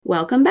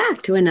Welcome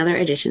back to another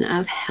edition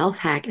of Health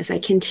Hack as I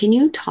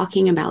continue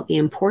talking about the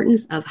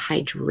importance of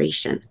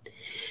hydration.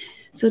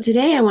 So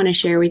today I want to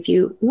share with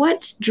you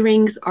what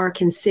drinks are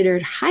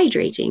considered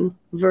hydrating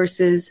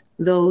versus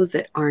those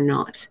that are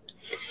not.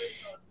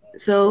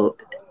 So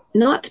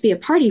not to be a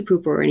party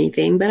pooper or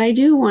anything, but I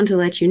do want to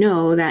let you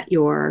know that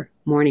your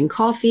morning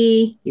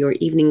coffee, your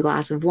evening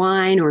glass of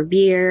wine or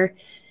beer,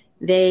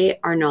 they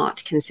are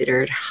not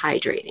considered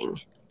hydrating.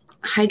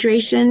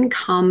 Hydration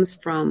comes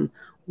from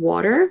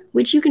water,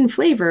 which you can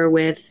flavor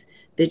with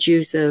the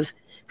juice of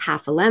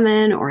half a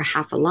lemon or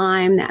half a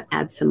lime that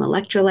adds some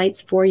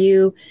electrolytes for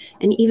you.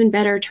 And even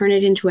better, turn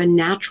it into a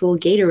natural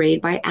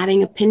Gatorade by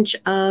adding a pinch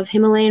of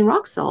Himalayan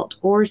rock salt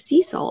or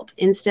sea salt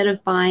instead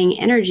of buying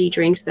energy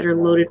drinks that are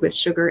loaded with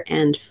sugar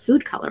and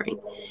food coloring.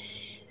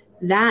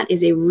 That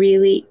is a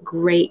really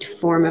great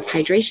form of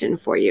hydration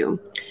for you.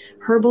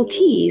 Herbal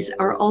teas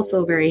are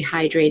also very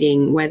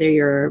hydrating, whether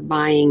you're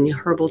buying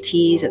herbal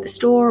teas at the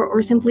store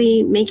or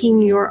simply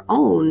making your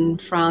own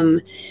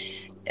from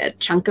a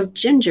chunk of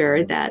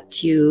ginger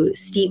that you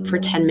steep for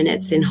 10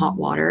 minutes in hot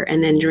water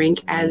and then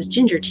drink as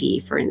ginger tea,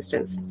 for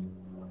instance.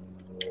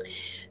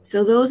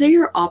 So those are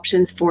your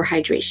options for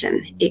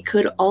hydration. It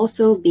could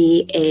also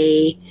be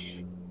a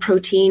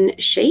protein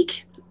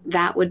shake.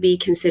 That would be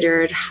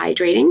considered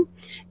hydrating.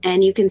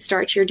 And you can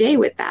start your day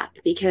with that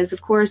because,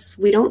 of course,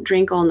 we don't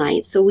drink all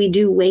night. So we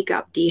do wake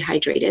up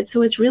dehydrated.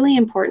 So it's really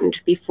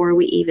important before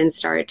we even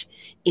start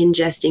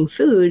ingesting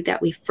food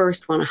that we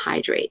first want to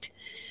hydrate.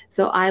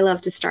 So I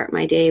love to start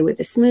my day with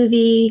a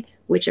smoothie,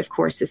 which, of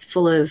course, is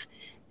full of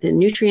the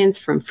nutrients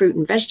from fruit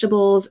and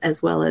vegetables,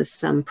 as well as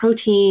some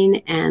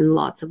protein and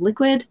lots of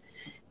liquid,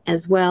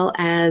 as well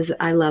as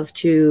I love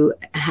to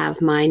have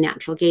my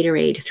natural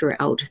Gatorade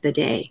throughout the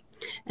day.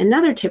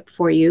 Another tip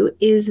for you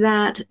is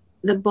that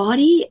the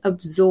body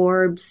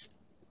absorbs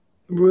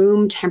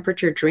room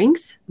temperature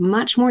drinks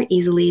much more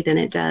easily than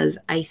it does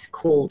ice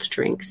cold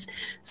drinks.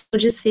 So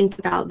just think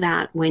about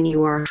that when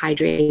you are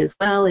hydrating as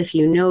well. If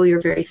you know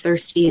you're very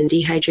thirsty and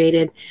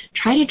dehydrated,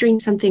 try to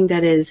drink something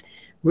that is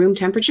room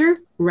temperature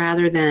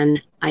rather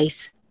than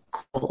ice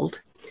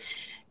cold.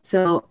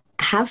 So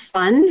have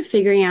fun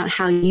figuring out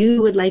how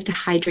you would like to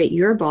hydrate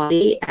your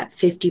body at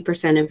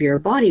 50% of your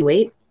body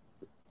weight,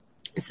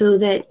 so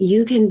that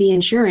you can be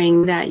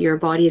ensuring that your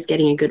body is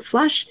getting a good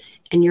flush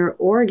and your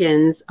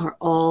organs are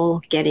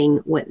all getting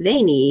what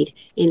they need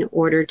in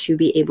order to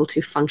be able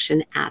to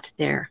function at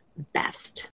their best.